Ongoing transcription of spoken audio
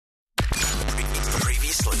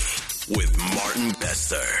Seriously with Martin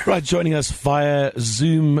Bester. Right, joining us via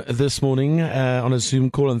Zoom this morning on a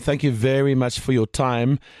Zoom call, and thank you very much for your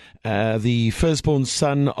time. The firstborn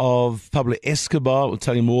son of Pablo Escobar. We'll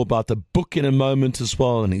tell you more about the book in a moment as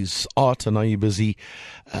well, and his art. I know you're busy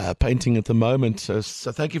painting at the moment. So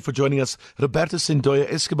thank you for joining us, Roberto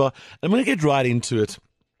Sendoya Escobar. I'm going to get right into it.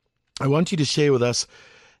 I want you to share with us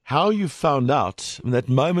how you found out, in that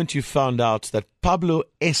moment you found out that Pablo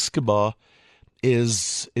Escobar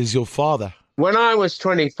is your father. When I was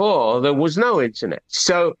 24, there was no internet.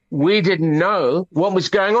 So we didn't know what was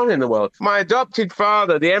going on in the world. My adopted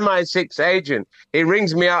father, the MI6 agent, he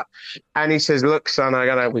rings me up and he says, look, son, we're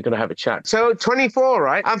going to have a chat. So 24,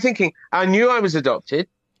 right? I'm thinking, I knew I was adopted.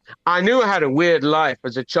 I knew I had a weird life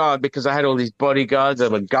as a child because I had all these bodyguards. There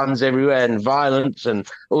were guns everywhere and violence and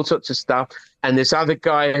all sorts of stuff. And this other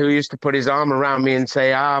guy who used to put his arm around me and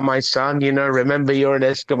say, my son, remember you're an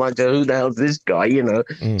Escobar. Who the hell's this guy,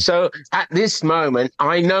 So at this moment,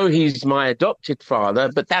 I know he's my adopted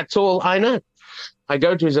father, but that's all I know. I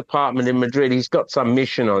go to his apartment in Madrid. He's got some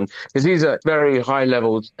mission on because he's a very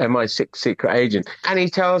high-level MI6 secret agent. And he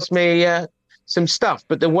tells me some stuff,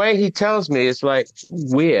 but the way he tells me is like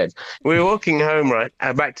weird. We're walking home, right,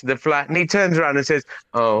 back to the flat, and he turns around and says,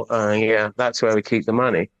 yeah, that's where we keep the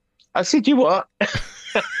money. I said, you what?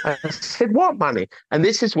 I said, what money? And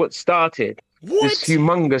this is what started this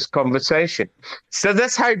humongous conversation. So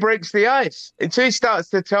that's how he breaks the ice. Until he starts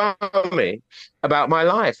to tell me about my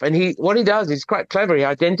life. And what he does is quite clever. He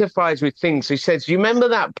identifies with things. He says, you remember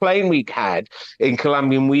that plane we had in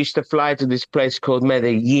Colombia and we used to fly to this place called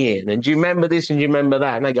Medellin? And do you remember this and do you remember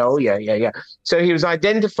that? And I go, oh, yeah. So he was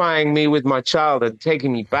identifying me with my child and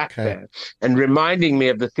taking me back there and reminding me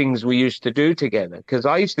of the things we used to do together. Because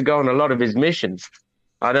I used to go on a lot of his missions.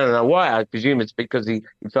 I don't know why. I presume it's because he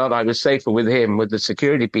felt I was safer with him, with the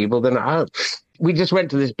security people, than at home. We just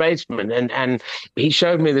went to this basement and he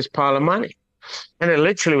showed me this pile of money. And it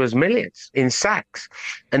literally was millions in sacks.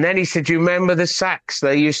 And then he said, you remember the sacks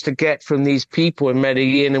they used to get from these people in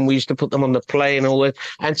Medellin and we used to put them on the plane and all that.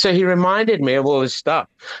 And so he reminded me of all this stuff.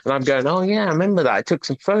 And I'm going, oh, yeah, I remember that. I took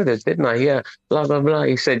some photos, didn't I? Yeah, blah, blah, blah.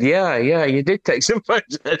 He said, yeah, you did take some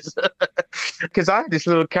photos. Because I had this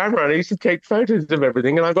little camera and I used to take photos of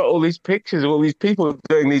everything. And I got all these pictures of all these people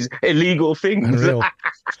doing these illegal things.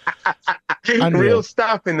 Unreal. Real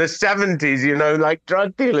stuff in the 70s, like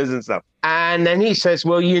drug dealers and stuff. And then he says,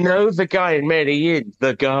 well, the guy in Medellin,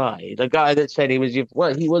 the guy that said he was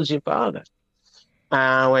your father.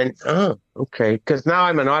 I went, oh, okay. Because now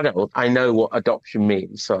I'm an adult. I know what adoption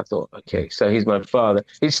means. So I thought, okay, so he's my father.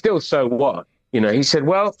 He's still so what? He said,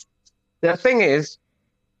 well, the thing is,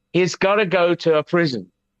 he's got to go to a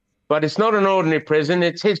prison. But it's not an ordinary prison.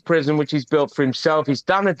 It's his prison, which he's built for himself. He's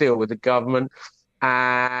done a deal with the government.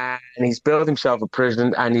 And he's built himself a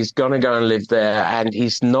prison and he's going to go and live there and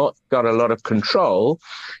he's not got a lot of control.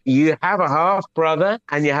 You have a half brother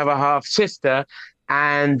and you have a half sister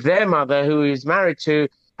and their mother, who he's married to,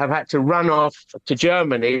 have had to run off to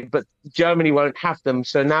Germany, but Germany won't have them.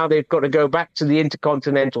 So now they've got to go back to the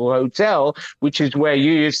Intercontinental Hotel, which is where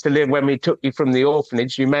you used to live when we took you from the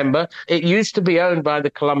orphanage. You remember? It used to be owned by the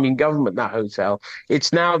Colombian government, that hotel.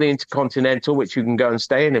 It's now the Intercontinental, which you can go and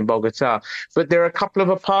stay in Bogota. But there are a couple of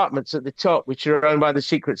apartments at the top, which are owned by the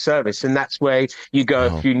Secret Service. And that's where you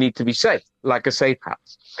go if you need to be safe, like a safe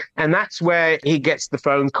house. And that's where he gets the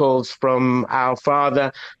phone calls from our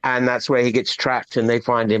father, and that's where he gets tracked and they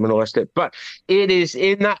find him and all that stuff. But it is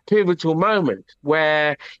in that pivotal moment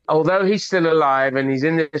where, although he's still alive and he's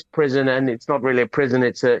in this prison, and it's not really a prison,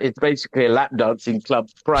 it's basically a lap dancing club,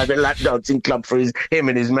 private lap dancing club for him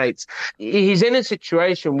and his mates. He's in a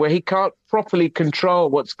situation where he can't properly control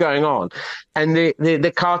what's going on. And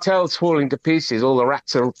the cartel's falling to pieces. All the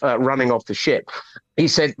rats are running off the ship. He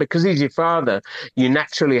said, because he's your father, you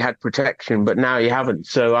naturally had protection, but now you haven't.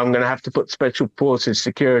 So I'm going to have to put special forces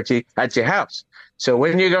security at your house. So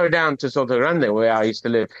when you go down to Soto Grande, where I used to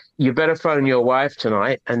live, you better phone your wife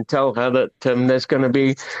tonight and tell her that there's going to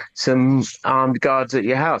be some armed guards at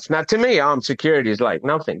your house. Now, to me, armed security is like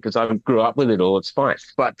nothing because I grew up with it all. It's fine.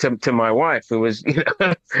 But to my wife, who was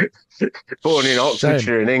born in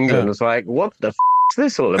Oxfordshire in England, was like, what the is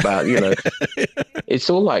this all about? It's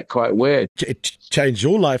all like quite weird. It changed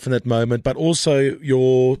your life in that moment, but also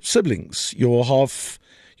your siblings, your half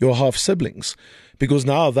siblings. Because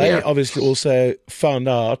now they obviously also found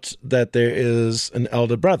out that there is an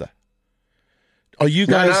elder brother. Are you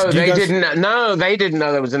guys? No, they didn't. No, they didn't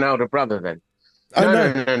know there was an elder brother then.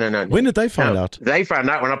 No. When did they find out? They found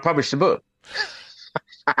out when I published the book.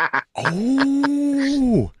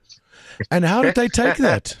 Oh, And how did they take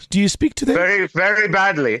that? Do you speak to them? Very, very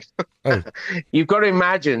badly. Oh. You've got to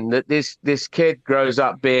imagine that this kid grows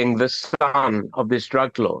up being the son of this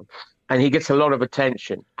drug lord, and he gets a lot of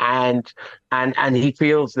attention, and he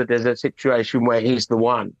feels that there's a situation where he's the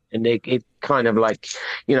one, and it kind of like,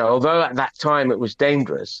 although at that time it was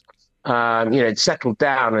dangerous, it settled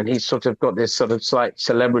down, and he's sort of got this sort of slight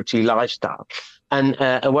celebrity lifestyle, and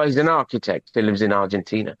he's an architect. He lives in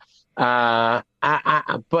Argentina. But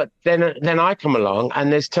then I come along,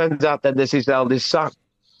 and this turns out that there's his eldest son.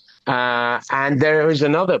 And there is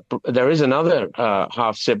another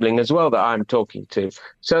half sibling as well that I'm talking to.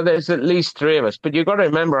 So there's at least three of us. But you've got to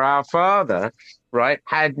remember, our father, right,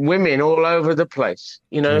 had women all over the place.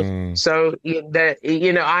 So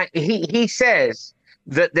he says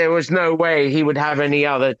that there was no way he would have any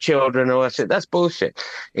other children, or I said that's bullshit.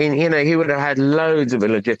 He would have had loads of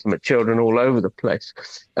illegitimate children all over the place.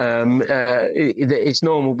 It's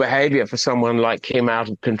normal behavior for someone like him, out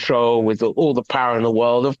of control with all the power in the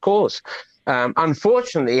world, of course.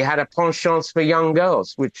 Unfortunately, he had a penchant for young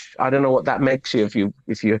girls, which I don't know what that makes you.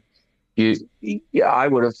 I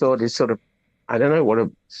would have thought is sort of, I don't know was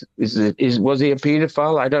he a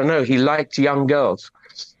paedophile? I don't know. He liked young girls.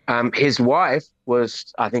 His wife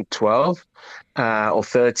was, I think, 12 or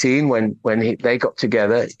 13 when they got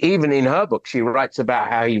together. Even in her book, she writes about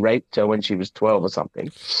how he raped her when she was 12 or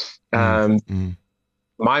something.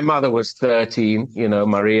 My mother was 13,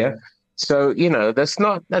 Maria. So, that's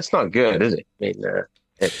not good, is it? I mean,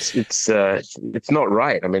 it's not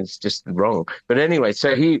right. I mean, it's just wrong. But anyway,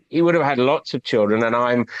 so he would have had lots of children, and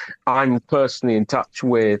I'm personally in touch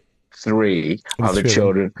with three other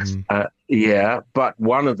children. But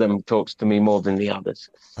one of them talks to me more than the others.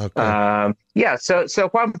 Okay. So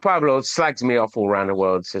Juan Pablo slags me off all around the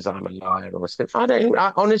world, says I'm a liar or stuff.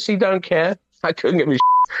 I honestly don't care. I couldn't give a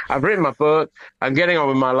I've written my book. I'm getting on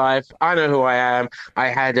with my life. I know who I am. I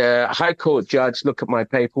had a high court judge look at my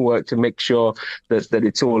paperwork to make sure that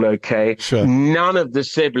it's all okay. Sure. None of the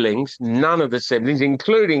siblings,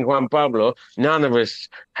 including Juan Pablo, none of us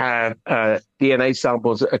have DNA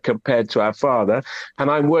samples compared to our father. And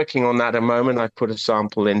I'm working on that at the moment. I put a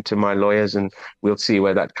sample into my lawyers, and we'll see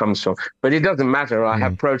where that comes from. But it doesn't matter. I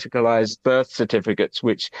have protocolized birth certificates,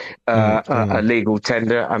 which are legal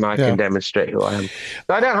tender, and I can demonstrate who I am.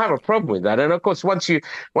 So I don't have a problem with that. And of course, once you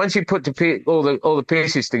put all the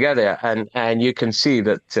pieces together, and you can see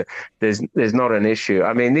that there's not an issue.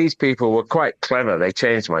 I mean, these people were quite clever. They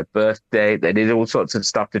changed my birthday. They did all sorts of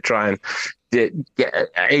stuff to try and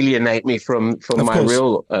alienate me from my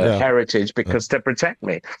real heritage, because to protect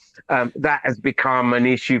me. That has become an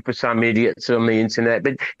issue for some idiots on the internet.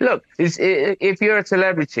 But look, if you're a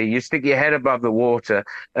celebrity, you stick your head above the water,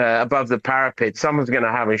 above the parapet, someone's going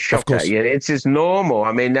to have a shot at you. It's just normal.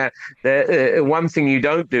 I mean, one thing you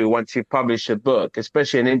don't do once you publish a book,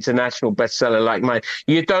 especially an international bestseller like mine,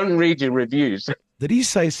 you don't read your reviews. Did he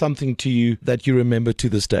say something to you that you remember to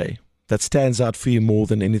this day, that stands out for you more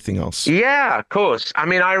than anything else? Yeah, of course. I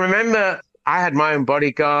mean, I remember I had my own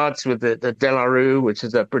bodyguards with the De La Rue, which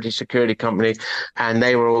is a British security company, and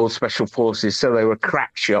they were all special forces. So they were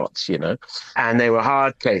crack shots, and they were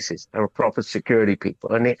hard cases. They were proper security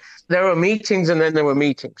people. And there were meetings, and then there were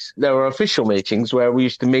meetings. There were official meetings where we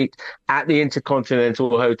used to meet at the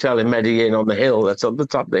Intercontinental Hotel in Medellin on the hill. That's on the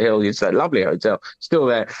top of the hill. It's a lovely hotel, still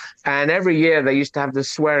there. And every year they used to have the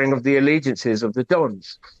swearing of the allegiances of the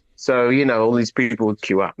Dons. So, all these people would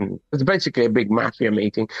queue up, and it was basically a big mafia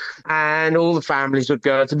meeting, and all the families would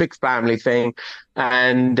go. It's a big family thing.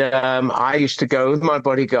 And I used to go with my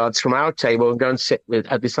bodyguards from our table and go and sit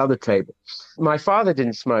at this other table. My father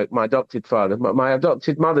didn't smoke, my adopted father, but my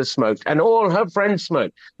adopted mother smoked, and all her friends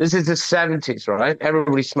smoked. This is the 70s, right?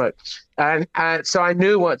 Everybody smoked. And so I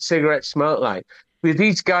knew what cigarettes smelled like. But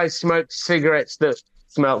these guys smoked cigarettes that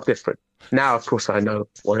smelled different. Now, of course, I know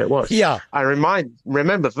what it was. Yeah. I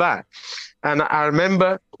remember that. And I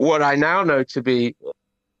remember what I now know to be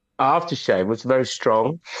aftershave was very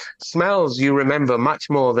strong. Smells you remember much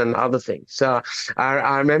more than other things. So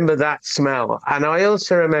I remember that smell. And I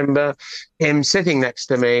also remember him sitting next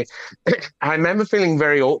to me. I remember feeling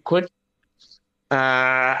very awkward.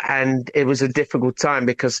 And it was a difficult time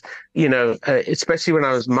because, especially when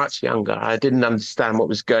I was much younger, I didn't understand what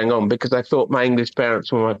was going on because I thought my English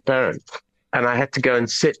parents were my parents. And I had to go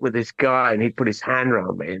and sit with this guy, and he'd put his hand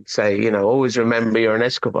around me and say, always remember you're an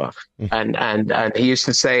Escobar. And he used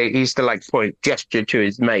to gesture to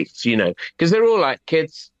his mates, because they're all like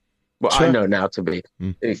kids. Well, sure. I know now to be,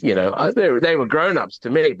 they were grown-ups to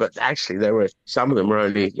me, but actually some of them were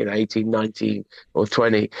only, 18, 19 or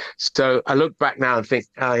 20. So I look back now and think,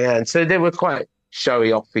 oh yeah. And so they were quite showy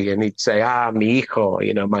offy, and he'd say, mi hijo,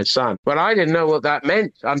 my son. But I didn't know what that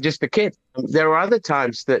meant. I'm just a kid. There were other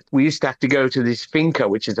times that we used to have to go to this finca,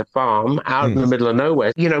 which is a farm out in the middle of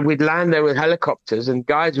nowhere. We'd land there with helicopters, and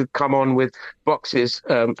guys would come on with boxes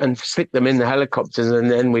and stick them in the helicopters, and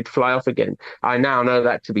then we'd fly off again. I now know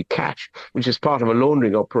that to be cash, which is part of a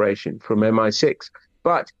laundering operation from MI6.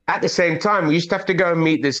 But at the same time, we used to have to go and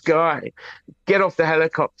meet this guy, get off the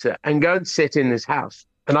helicopter and go and sit in this house.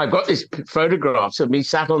 And I've got these photographs of me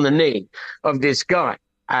sat on the knee of this guy.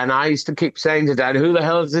 And I used to keep saying to Dad, who the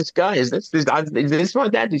hell is this guy? Is this my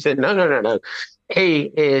dad? He said, no.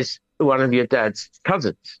 He is one of your dad's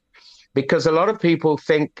cousins. Because a lot of people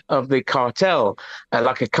think of the cartel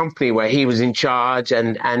like a company where he was in charge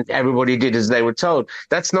and everybody did as they were told.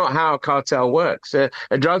 That's not how a cartel works. A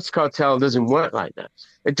drugs cartel doesn't work like that.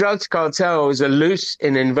 A drugs cartel is a loose,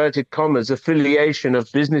 in inverted commas, affiliation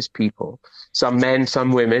of business people, some men,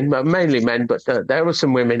 some women, but mainly men, but there were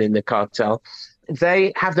some women in the cartel.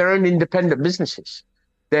 They have their own independent businesses.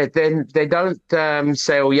 They don't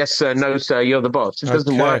say, oh, yes, sir, no, sir, you're the boss. It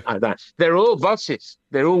doesn't work like that. They're all bosses.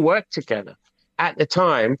 They all work together. At the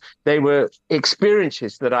time, they were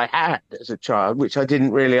experiences that I had as a child, which I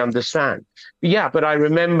didn't really understand. But I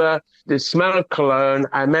remember the smell of cologne.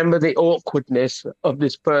 I remember the awkwardness of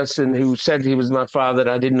this person who said he was my father,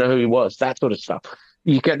 that I didn't know who he was, that sort of stuff.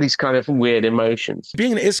 You get these kind of weird emotions.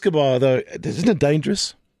 Being an Escobar, though, isn't it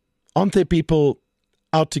dangerous? Aren't there people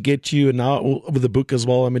out to get you, and now with the book as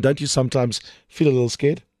well? I mean, don't you sometimes feel a little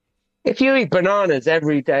scared? If you eat bananas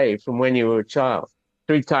every day from when you were a child,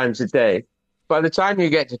 3 times a day, by the time you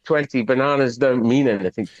get to 20, bananas don't mean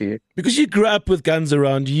anything to you. Because you grew up with guns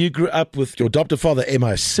around you, grew up with your adopted father,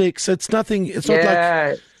 MI6. It's nothing, it's not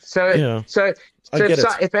like... So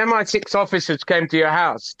if MI6 officers came to your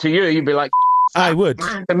house, to you, you'd be like... I would.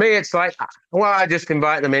 To me, it's like, well, I just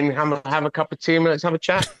invite them in, have a cup of tea, and let's have a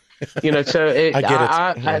chat. I get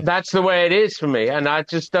it. That's the way it is for me, and I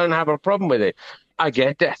just don't have a problem with it. I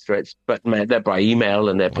get death threats, but man, they're by email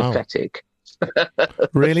and they're pathetic.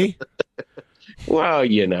 Really? Well,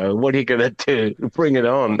 what are you going to do? Bring it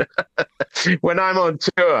on. When I'm on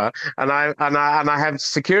tour and I have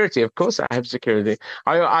security, of course I have security.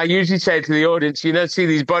 I usually say to the audience, see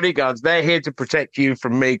these bodyguards, they're here to protect you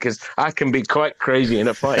from me because I can be quite crazy in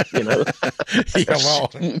a fight,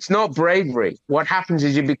 It's not bravery. What happens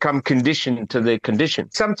is you become conditioned to the condition.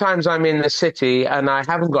 Sometimes I'm in the city and I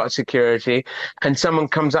haven't got security and someone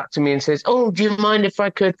comes up to me and says, oh, do you mind if I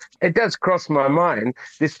could? It does cross my mind.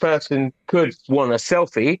 This person could want a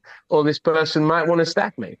selfie, or this person might want to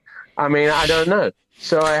stab me. I mean, I don't know.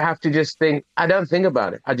 So I have to just think, I don't think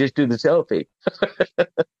about it. I just do the selfie.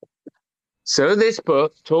 So this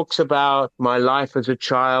book talks about my life as a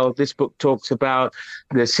child. This book talks about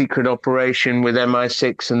the secret operation with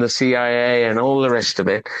MI6 and the CIA and all the rest of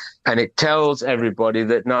it. And it tells everybody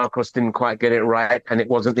that Narcos didn't quite get it right, and it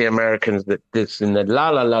wasn't the Americans that this and that, la,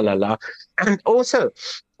 la, la, la, la. And also,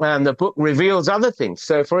 the book reveals other things.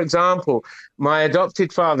 So, for example, my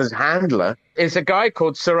adopted father's handler is a guy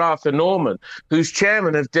called Sir Arthur Norman, who's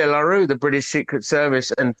chairman of De La Rue, the British Secret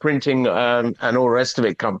Service and printing and all the rest of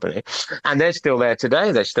it company. And they're still there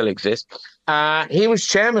today. They still exist. He was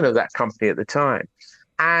chairman of that company at the time.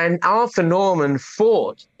 And Arthur Norman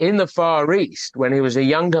fought in the Far East when he was a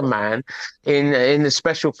younger man in the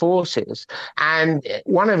Special Forces. And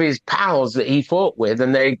one of his pals that he fought with,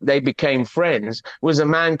 and they became friends, was a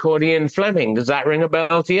man called Ian Fleming. Does that ring a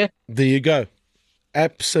bell to you? There you go.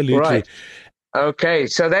 Absolutely. Right. Okay,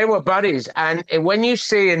 so they were buddies. And when you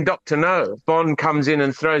see in Dr. No, Bond comes in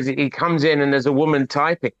and he comes in and there's a woman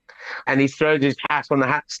typing. And he throws his hat on the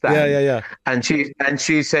hat stand. Yeah. And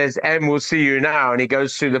she says, M, we'll see you now. And he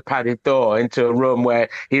goes through the padded door into a room where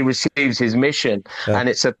he receives his mission. Yeah. And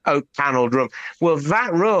it's an oak paneled room. Well,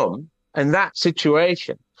 that room and that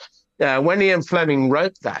situation, when Ian Fleming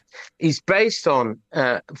wrote that, is based on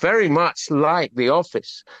very much like the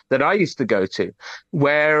office that I used to go to,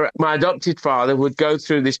 where my adopted father would go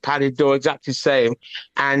through this padded door exactly the same,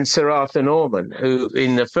 and Sir Arthur Norman, who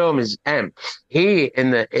in the film is M, he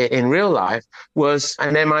in real life was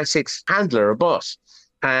an MI6 handler, a boss.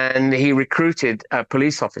 And he recruited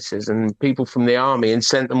police officers and people from the army and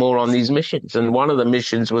sent them all on these missions. And one of the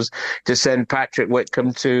missions was to send Patrick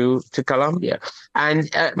Whitcomb to Colombia.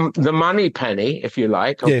 And the money penny, if you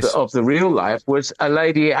like, of the real life was a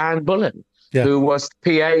lady, Anne Bullen, who was PA.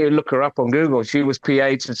 You look her up on Google. She was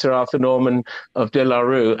PA to Sir Arthur Norman of De La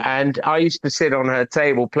Rue. And I used to sit on her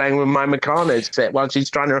table playing with my Meccano set while she's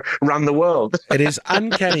trying to run the world. It is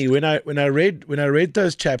uncanny. When I read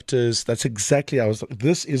those chapters, that's exactly, I was like,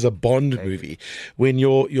 this is a Bond movie. When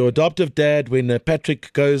your adoptive dad, when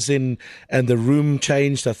Patrick goes in and the room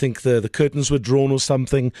changed, I think the curtains were drawn or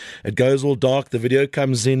something, it goes all dark, the video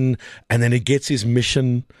comes in, and then he gets his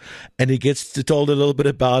mission, and he gets told a little bit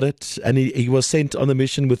about it, and he was sent on the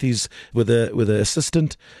mission with a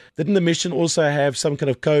assistant. Didn't the mission also have some kind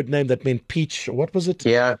of code name that meant peach? Or what was it?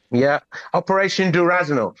 Yeah. Operation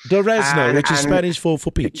Durazno. Durazno, which is Spanish for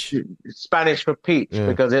peach. Spanish for peach,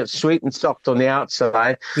 because it's sweet and soft on the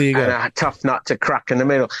outside and a tough nut to crack in the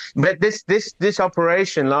middle. But this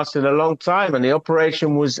operation lasted a long time, and the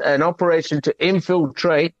operation was an operation to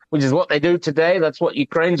infiltrate, which is what they do today. That's what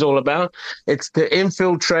Ukraine's all about. It's to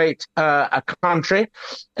infiltrate a country,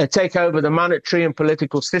 take over the monetary and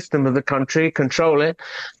political system of the country, control it,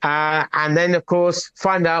 and then, of course,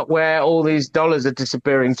 find out where all these dollars are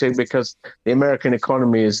disappearing to, because the American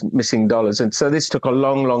economy is missing dollars. And so this took a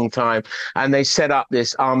long, long time. And they set up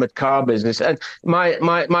this armored car business. And my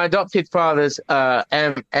adopted father's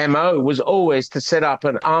MO was always to set up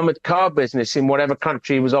an armored car business in whatever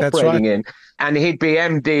country he was operating in. And he'd be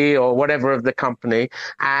MD or whatever of the company,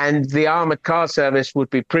 and the armored car service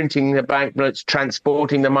would be printing the banknotes,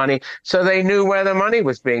 transporting the money. So they knew where the money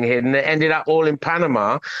was being hidden. It ended up all in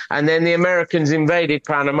Panama. And then the Americans invaded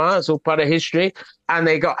Panama. It's all part of history. And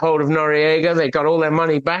they got hold of Noriega. They got all their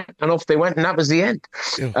money back, and off they went. And that was the end.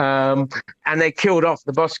 Yeah. And they killed off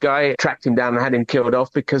the boss guy, tracked him down and had him killed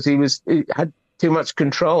off because he had too much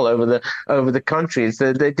control over the countries.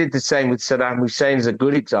 They did the same with Saddam Hussein as a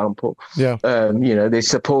good example. Yeah. They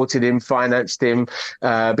supported him, financed him,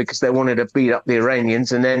 because they wanted to beat up the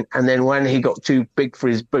Iranians. And then when he got too big for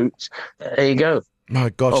his boots, there you go. My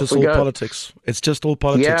gosh, it's all politics. It's just all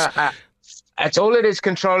politics. Yeah. That's all it is,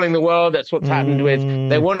 controlling the world. That's what's happened with.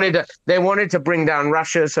 They wanted to bring down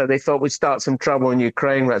Russia, so they thought we'd start some trouble in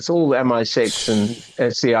Ukraine. That's all MI6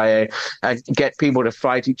 and CIA, get people to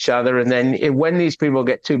fight each other. And then when these people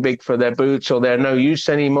get too big for their boots or they're no use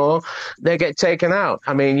anymore, they get taken out.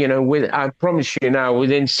 I mean, I promise you now,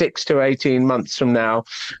 within 6 to 18 months from now,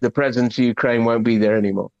 the president of Ukraine won't be there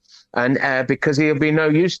anymore. And because he'll be no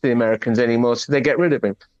use to the Americans anymore, so they get rid of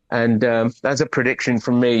him. And that's a prediction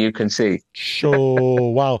from me, you can see.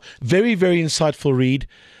 Sure. Wow. Very, very insightful read.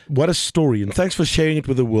 What a story. And thanks for sharing it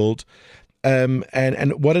with the world. And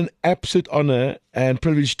what an absolute honor and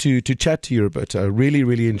privilege to chat to you, Roberto. I really,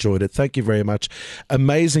 really enjoyed it. Thank you very much.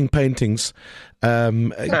 Amazing paintings.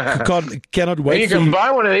 Cannot wait. You can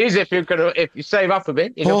buy one of these if you save up a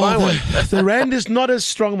bit. You can buy one. The rand is not as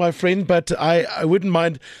strong, my friend, but I wouldn't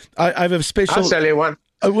mind. I have a special. I'll sell you one.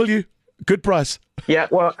 Oh, will you? Good price. Yeah,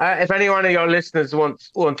 well, if any one of your listeners want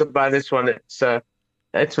to buy this one, it's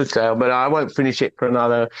for sale. But I won't finish it for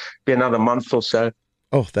another month or so.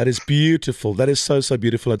 Oh, that is beautiful. That is so, so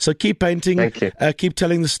beautiful. So keep painting. Thank you. Keep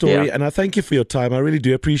telling the story. Yeah. And I thank you for your time. I really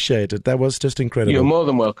do appreciate it. That was just incredible. You're more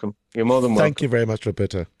than welcome. Thank you very much,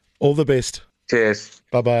 Roberto. All the best. Cheers.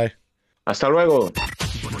 Bye-bye. Hasta luego.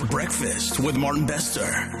 Breakfast with Martin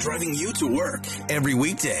Bester, driving you to work every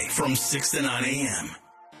weekday from 6 to 9 a.m.